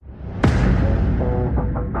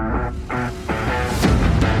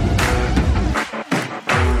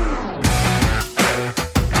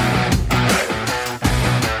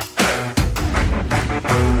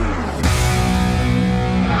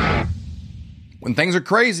when things are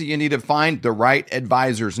crazy, you need to find the right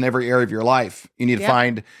advisors in every area of your life. You need to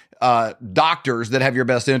find doctors that have your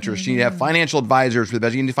best interest. You need to have financial advisors with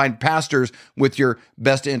best. You need to find pastors with your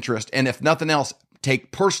best interest. And if nothing else,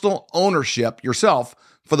 take personal ownership yourself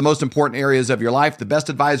for the most important areas of your life. The best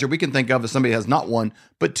advisor we can think of is somebody who has not one,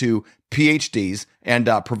 but two PhDs and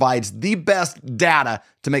provides the best data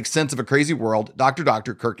to make sense of a crazy world. Dr.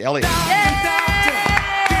 Kirk Elliott.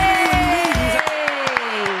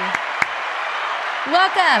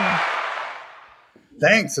 Welcome.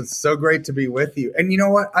 Thanks. It's so great to be with you. And you know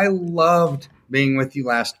what? I loved being with you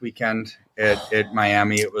last weekend at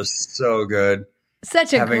Miami. It was so good.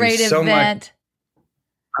 Such a great event.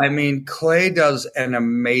 I mean, Clay does an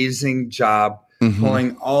amazing job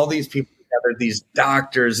pulling all these people together, these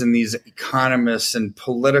doctors and these economists and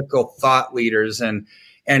political thought leaders. And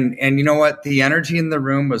you know what? The energy in the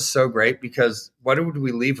room was so great because what did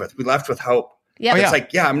we leave with? We left with hope. Yeah. It's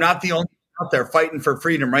like, I'm not the only one out there fighting for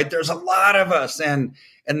freedom, right? There's a lot of us. And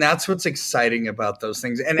that's what's exciting about those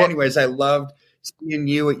things. And anyways, I loved seeing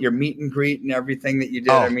you at your meet and greet and everything that you did.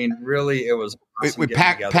 I mean, really, it was awesome. We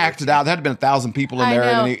packed it out. There had been 1,000 people in there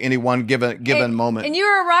at any one given moment. And you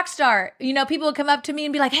were a rock star. You know, people would come up to me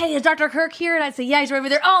and be like, "Hey, is Dr. Kirk here?" And I'd say, "Yeah, he's right over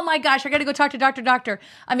there." "Oh my gosh, I got to go talk to Doctor."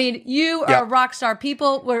 I mean, you are a rock star.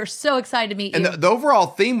 People were so excited to meet you. And the overall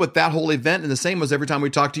theme with that whole event, and the same as every time we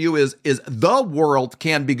talk to you, is the world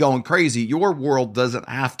can be going crazy. Your world doesn't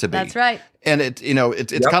have to be. That's right. And it's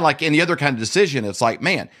kind of like any other kind of decision. It's like,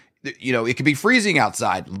 man, it could be freezing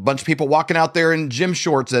outside. A bunch of people walking out there in gym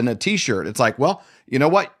shorts and a t-shirt. It's like, well, you know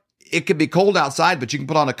what? It could be cold outside, but you can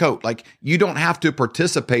put on a coat. Like, you don't have to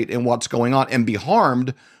participate in what's going on and be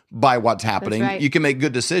harmed by what's happening. That's right. You can make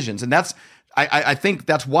good decisions. And that's, I think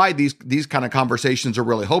that's why these kind of conversations are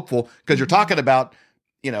really hopeful, because you're talking about,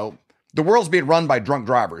 the world's being run by drunk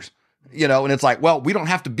drivers. And it's like, well, we don't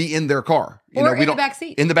have to be in their car. In the back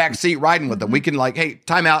seat. In the back seat riding with them. We can hey,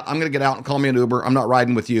 time out. I'm going to get out and call me an Uber. I'm not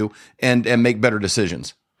riding with you, and make better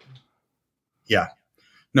decisions. Yeah.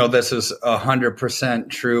 No, this is 100%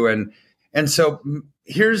 true. And so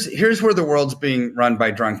here's where the world's being run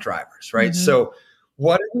by drunk drivers, right? So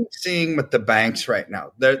what are we seeing with the banks right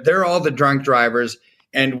now? They're all the drunk drivers,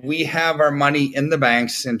 and we have our money in the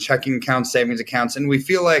banks and checking accounts, savings accounts, and we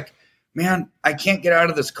feel like, man, I can't get out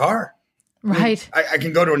of this car. Right. I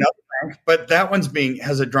can go to another bank, but that one's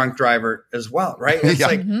has a drunk driver as well, right? It's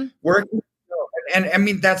like working. And I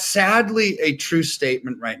mean, that's sadly a true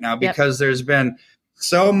statement right now, because there's been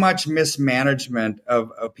so much mismanagement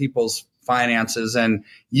of people's finances and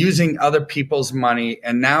using other people's money.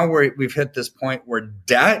 And now we've hit this point where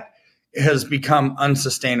debt has become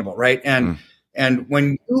unsustainable, right? And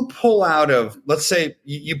when you pull out of, let's say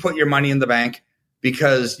you put your money in the bank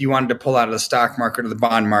because you wanted to pull out of the stock market or the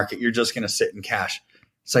bond market, you're just going to sit in cash.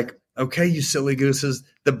 It's like, okay, you silly gooses,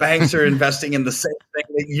 the banks are investing in the same thing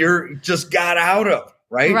that you're just got out of,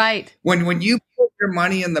 right? Right. When you put your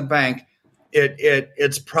money in the bank,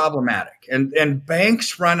 it's problematic. And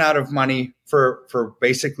banks run out of money for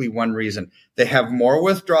basically one reason. They have more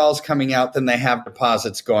withdrawals coming out than they have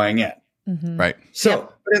deposits going in. Right.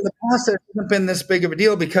 So, but in the past, it hasn't been this big of a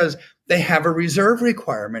deal because they have a reserve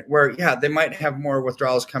requirement where, they might have more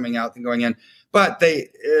withdrawals coming out than going in, but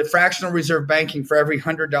fractional reserve banking for every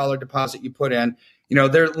 $100 deposit you put in,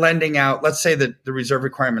 they're lending out, let's say that the reserve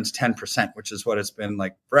requirement's 10%, which is what it's been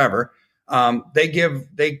like forever.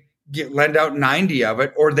 They lend out 90 of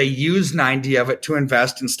it, or they use 90 of it to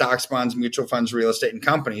invest in stocks, bonds, mutual funds, real estate, and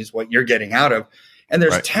companies, what you're getting out of. And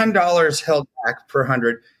there's $10 held back per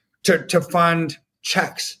 100 to fund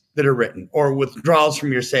checks that are written or withdrawals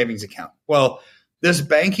from your savings account. Well, this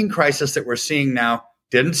banking crisis that we're seeing now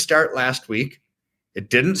didn't start last week. It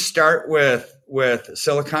didn't start with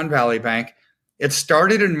Silicon Valley Bank. It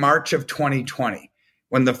started in March of 2020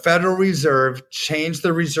 when the Federal Reserve changed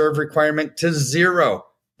the reserve requirement to zero.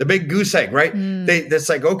 The big goose egg, right? That's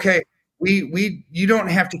like, okay, you don't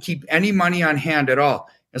have to keep any money on hand at all.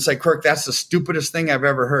 It's like, Kirk, that's the stupidest thing I've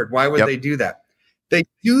ever heard. Why would they do that? They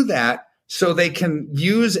do that so they can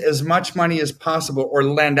use as much money as possible or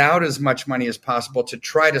lend out as much money as possible to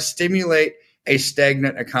try to stimulate a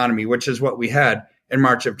stagnant economy, which is what we had in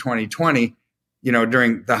March of 2020,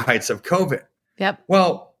 during the heights of COVID. Yep.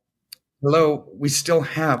 Well, we still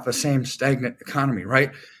have the same stagnant economy,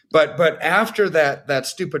 right? But after that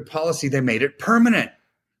stupid policy, they made it permanent.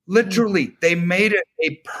 Literally, they made it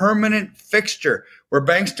a permanent fixture where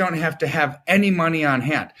banks don't have to have any money on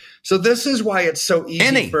hand. So this is why it's so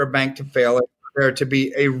easy for a bank to fail and for there to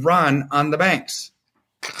be a run on the banks.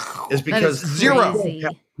 Is because zero.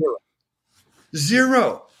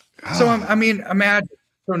 So, imagine.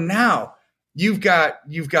 So now you've got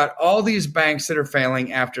all these banks that are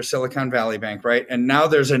failing after Silicon Valley Bank, right? And now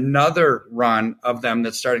there's another run of them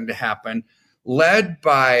that's starting to happen, led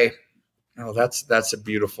by that's a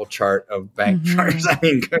beautiful chart of bank charts. I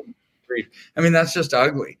mean, good grief. I mean, that's just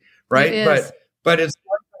ugly, right? But it's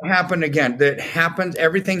going to happen again.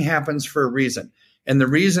 Everything happens for a reason. And the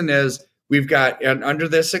reason is we've got, under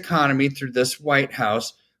this economy, through this White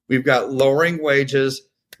House, we've got lowering wages,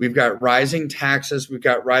 we've got rising taxes, we've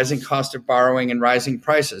got rising cost of borrowing and rising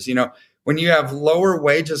prices. When you have lower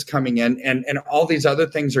wages coming in and all these other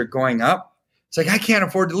things are going up, it's like, I can't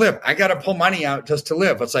afford to live. I got to pull money out just to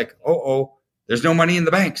live. It's like, there's no money in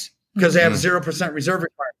the banks because they have 0% reserve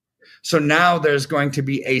requirement. So now there's going to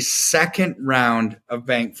be a second round of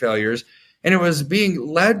bank failures. And it was being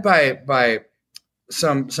led by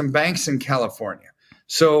some banks in California.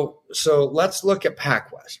 So let's look at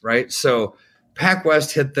PacWest, right? So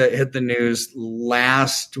PacWest hit the news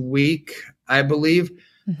last week, I believe.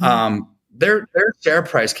 Their share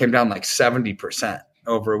price came down like 70%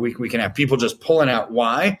 over a week and a half. People just pulling out.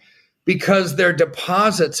 Why? Because their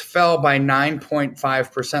deposits fell by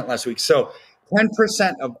 9.5% last week. So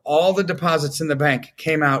 10% of all the deposits in the bank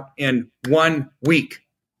came out in 1 week.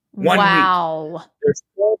 Wow. Week. Their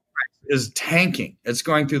share price is tanking. It's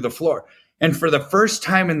going through the floor. And for the first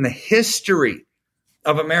time in the history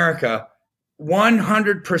of America,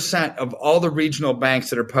 100% of all the regional banks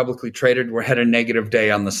that are publicly traded had a negative day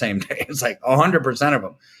on the same day. It's like 100% of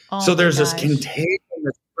them. So there's this contagion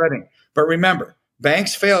that's spreading. But remember,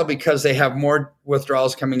 banks fail because they have more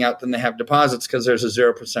withdrawals coming out than they have deposits because there's a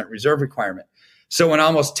 0% reserve requirement. So when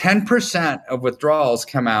almost 10% of withdrawals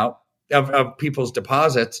come out of people's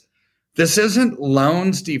deposits, this isn't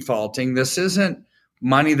loans defaulting. This isn't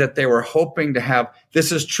money that they were hoping to have.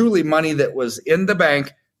 This is truly money that was in the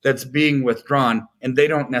bank that's being withdrawn, and they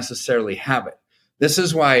don't necessarily have it. This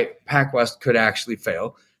is why PacWest could actually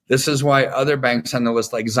fail. This is why other banks on the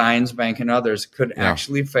list, like Zions Bank and others, could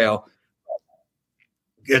actually fail.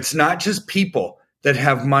 It's not just people that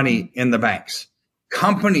have money in the banks.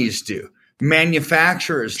 Companies do.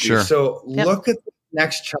 Manufacturers do. Sure. So look at the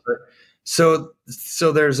next chart. So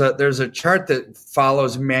there's a chart that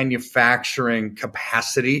follows manufacturing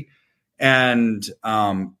capacity and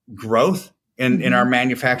growth in our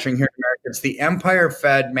manufacturing here in America. It's the Empire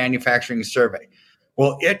Fed Manufacturing Survey.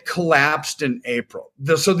 Well, it collapsed in April.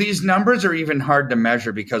 So these numbers are even hard to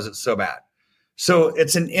measure because it's so bad. So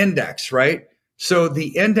it's an index, right? So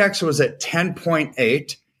the index was at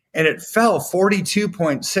 10.8 and it fell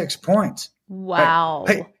 42.6 points. Wow.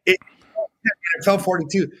 It fell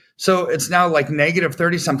 42. So it's now like negative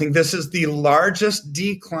 30 something. This is the largest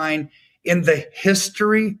decline in the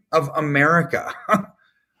history of America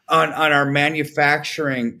on our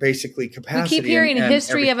manufacturing, basically, capacity. We keep hearing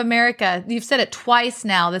history of America. You've said it twice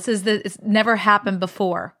now. It's never happened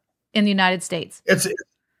before in the United States.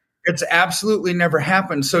 It's absolutely never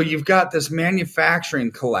happened. So you've got this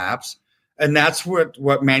manufacturing collapse, and that's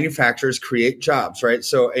what manufacturers create jobs, right?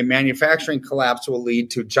 So a manufacturing collapse will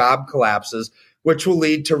lead to job collapses, which will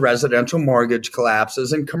lead to residential mortgage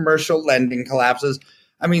collapses and commercial lending collapses.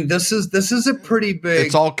 I mean, this is a pretty big.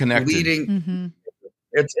 It's all connected.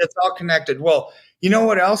 It's all connected. Well, you know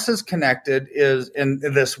what else is connected is in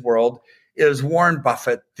this world is Warren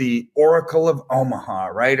Buffett, the Oracle of Omaha,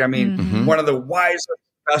 right? I mean, one of the wisest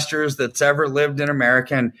investors that's ever lived in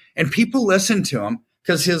America. And people listen to him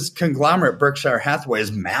because his conglomerate, Berkshire Hathaway,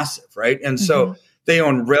 is massive, right? And so they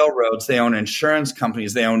own railroads, they own insurance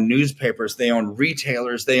companies, they own newspapers, they own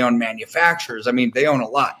retailers, they own manufacturers. I mean, they own a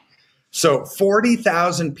lot. So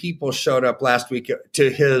 40,000 people showed up last week to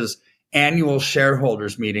his annual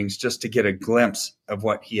shareholders meetings just to get a glimpse of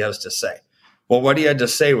what he has to say. Well, what he had to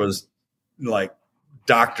say was like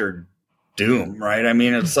Dr. Doom, right? I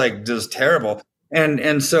mean, it's like just terrible.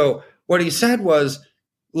 And so what he said was,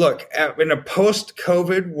 look, in a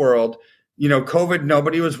post-COVID world, COVID,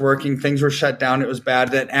 nobody was working. Things were shut down. It was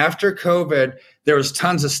bad. Then after COVID, there was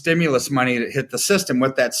tons of stimulus money that hit the system.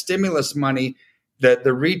 With that stimulus money, that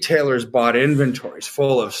the retailers bought inventories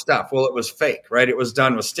full of stuff. Well, it was fake, right? It was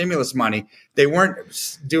done with stimulus money. They weren't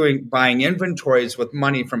buying inventories with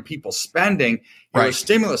money from people spending. It was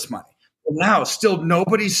stimulus money. Well, now still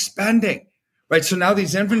nobody's spending, right? So now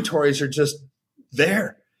these inventories are just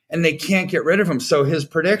there and they can't get rid of them. So his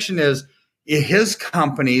prediction is his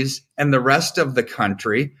companies and the rest of the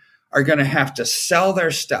country are going to have to sell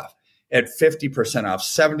their stuff at 50% off,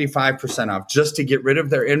 75% off, just to get rid of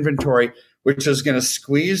their inventory, which is going to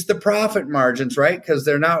squeeze the profit margins, right? Because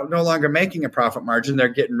they're now no longer making a profit margin. They're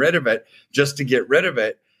getting rid of it just to get rid of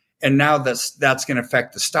it. And now that's going to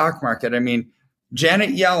affect the stock market. I mean, Janet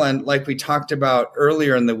Yellen, like we talked about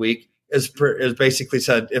earlier in the week, is basically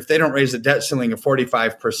said, if they don't raise the debt ceiling, a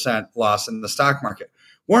 45% loss in the stock market.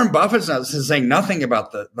 Warren Buffett's not saying nothing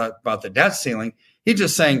about the debt ceiling. He's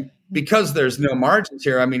just saying, because there's no margins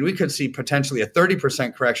here, I mean, we could see potentially a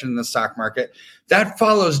 30% correction in the stock market. That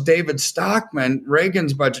follows David Stockman,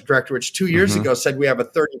 Reagan's budget director, which 2 years ago said we have a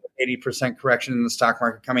 30 to 80% correction in the stock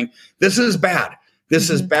market coming. This is bad. This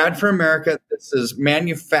is bad for America. This is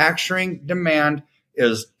manufacturing demand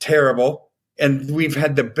is terrible. And we've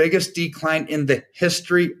had the biggest decline in the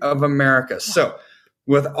history of America. So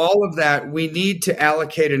with all of that, we need to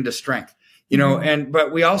allocate into strength.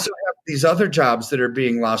 But we also have these other jobs that are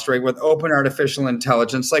being lost, right? With open artificial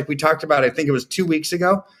intelligence, like we talked about, I think it was 2 weeks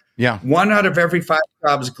ago. Yeah. 1 out of every 5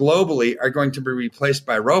 jobs globally are going to be replaced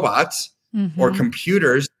by robots or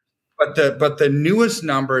computers. But the newest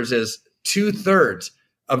numbers is 2/3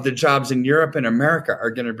 of the jobs in Europe and America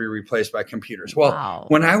are going to be replaced by computers. Well,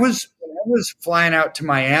 when I was flying out to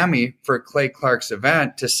Miami for Clay Clark's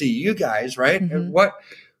event to see you guys, right?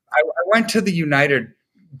 I went to the United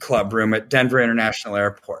Club room at Denver International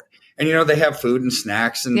Airport. And, they have food and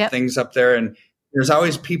snacks and things up there. And there's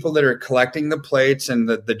always people that are collecting the plates and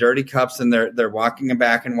the dirty cups, and they're walking them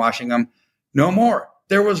back and washing them. No more.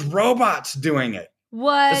 There was robots doing it.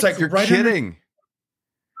 What? It's like you're kidding.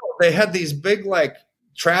 They had these big,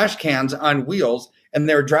 trash cans on wheels, and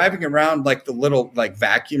they were driving around like the little,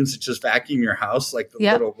 vacuums that just vacuum your house, like the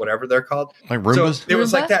little, whatever they're called. Like Roombas? So it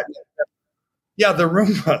was like that. Yeah, the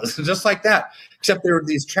Roombas, just like that. Except there were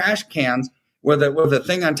these trash cans with a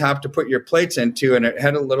thing on top to put your plates into, and it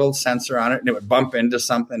had a little sensor on it, and it would bump into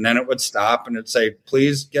something, and then it would stop, and it'd say,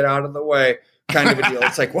 please get out of the way, kind of a deal.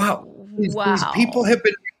 It's like, wow. These people have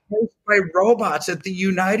been replaced by robots at the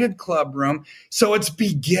United Club room. So it's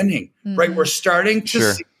beginning, right? We're starting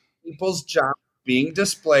to see people's jobs being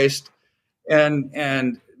displaced, and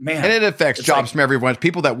man, and it affects jobs from everyone.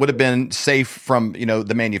 People that would have been safe from,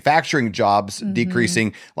 the manufacturing jobs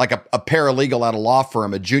decreasing, like a paralegal at a law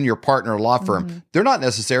firm, a junior partner at a law firm. They're not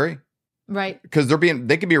necessary. Right. Because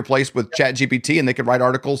they could be replaced with ChatGPT, and they could write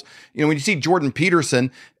articles. When you see Jordan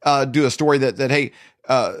Peterson do a story that hey,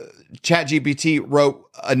 ChatGPT wrote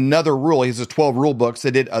another rule. He has 12 rule books. They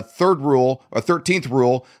did a 13th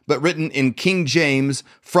rule, but written in King James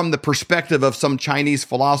from the perspective of some Chinese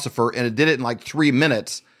philosopher, and it did it in 3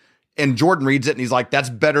 minutes. And Jordan reads it, and he's like, "That's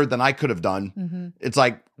better than I could have done." It's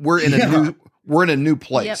like we're in a new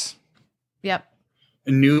place. Yep.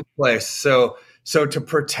 A new place. So to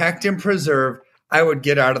protect and preserve, I would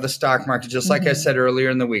get out of the stock market, just like I said earlier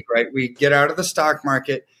in the week, right? We get out of the stock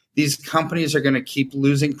market. These companies are going to keep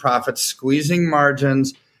losing profits, squeezing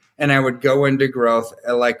margins, and I would go into growth.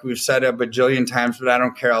 Like we've said a bajillion times, but I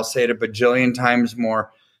don't care. I'll say it a bajillion times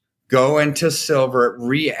more. Go into silver,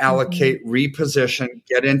 reallocate, reposition,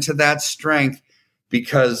 get into that strength,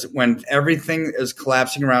 because when everything is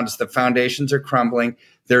collapsing around us, the foundations are crumbling,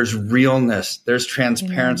 there's realness, there's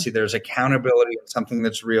transparency, there's accountability of something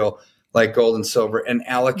that's real, like gold and silver, and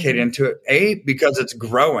allocate into it, A, because it's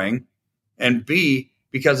growing, and B,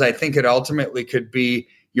 because I think it ultimately could be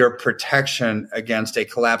your protection against a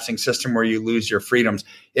collapsing system where you lose your freedoms.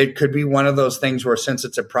 It could be one of those things where, since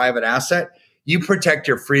it's a private asset, you protect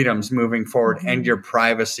your freedoms moving forward and your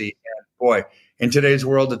privacy. And boy, in today's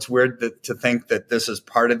world, it's weird to think that this is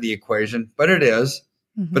part of the equation, but it is.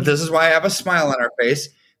 But this is why I have a smile on our face,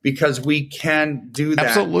 because we can do that.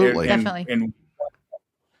 Absolutely. Definitely.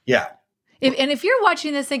 Yeah. If you're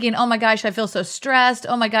watching this thinking, oh my gosh, I feel so stressed.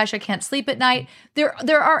 Oh my gosh, I can't sleep at night.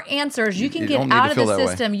 There are answers. You can get out of the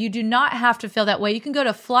system. You do not have to feel that way. You can go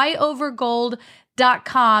to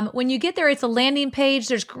flyovergold.com. When you get there, it's a landing page.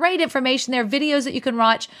 There's great information there, videos that you can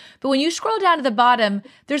watch. But when you scroll down to the bottom,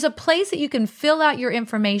 there's a place that you can fill out your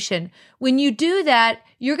information. When you do that,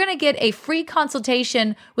 you're going to get a free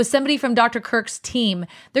consultation with somebody from Dr. Kirk's team.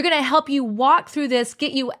 They're going to help you walk through this,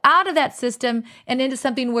 get you out of that system and into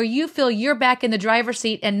something where you feel you're back in the driver's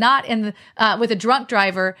seat and not in with a drunk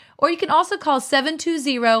driver. Or you can also call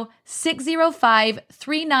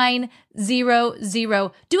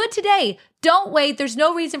 720-605-3900. Do it today. Don't wait. There's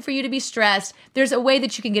no reason for you to be stressed. There's a way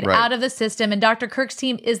that you can get out of the system, and Dr. Kirk's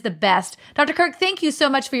team is the best. Dr. Kirk, thank you so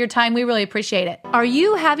much for your time. We really appreciate it. Are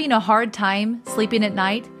you having a hard time sleeping at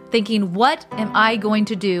night, thinking, what am I going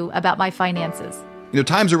to do about my finances?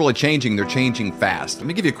 Times are really changing. They're changing fast. Let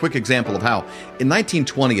me give you a quick example of how. In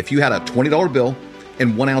 1920, if you had a $20 bill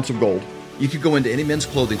and 1 ounce of gold, you could go into any men's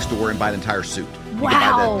clothing store and buy an entire suit. You could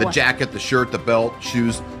buy the jacket, the shirt, the belt,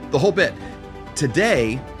 shoes, the whole bit.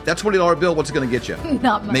 Today, That $20 bill, what's it going to get you?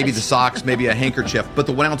 Not much. Maybe the socks, maybe a handkerchief, but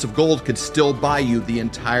the 1 ounce of gold could still buy you the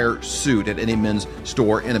entire suit at any men's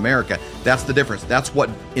store in America. That's the difference. That's what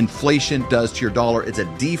inflation does to your dollar. It's a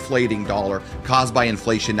deflating dollar caused by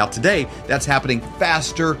inflation. Now today, that's happening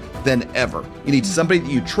faster than ever. You need somebody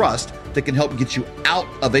that you trust that can help get you out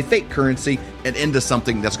of a fake currency and into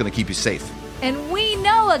something that's going to keep you safe. And we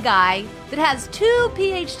know a guy that has 2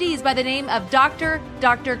 PhDs by the name of Dr.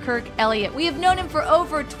 Kirk Elliott. We have known him for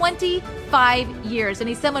over 25 years, and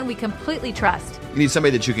he's someone we completely trust. You need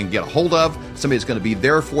somebody that you can get a hold of, somebody that's going to be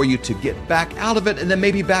there for you to get back out of it, and then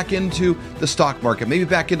maybe back into the stock market, maybe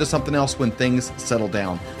back into something else when things settle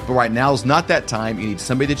down. But right now is not that time. You need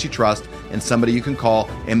somebody that you trust and somebody you can call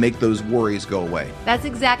and make those worries go away. That's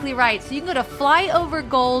exactly right. So you can go to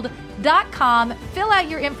flyovergold.com, fill out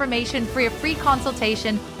your information for a free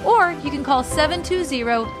consultation, or you can call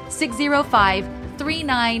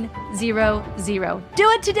 720-605-3900. Do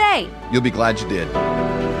it today. You'll be glad you did.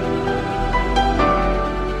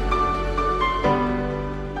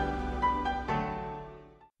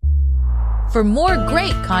 For more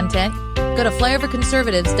great content, go to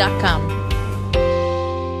flyoverconservatives.com.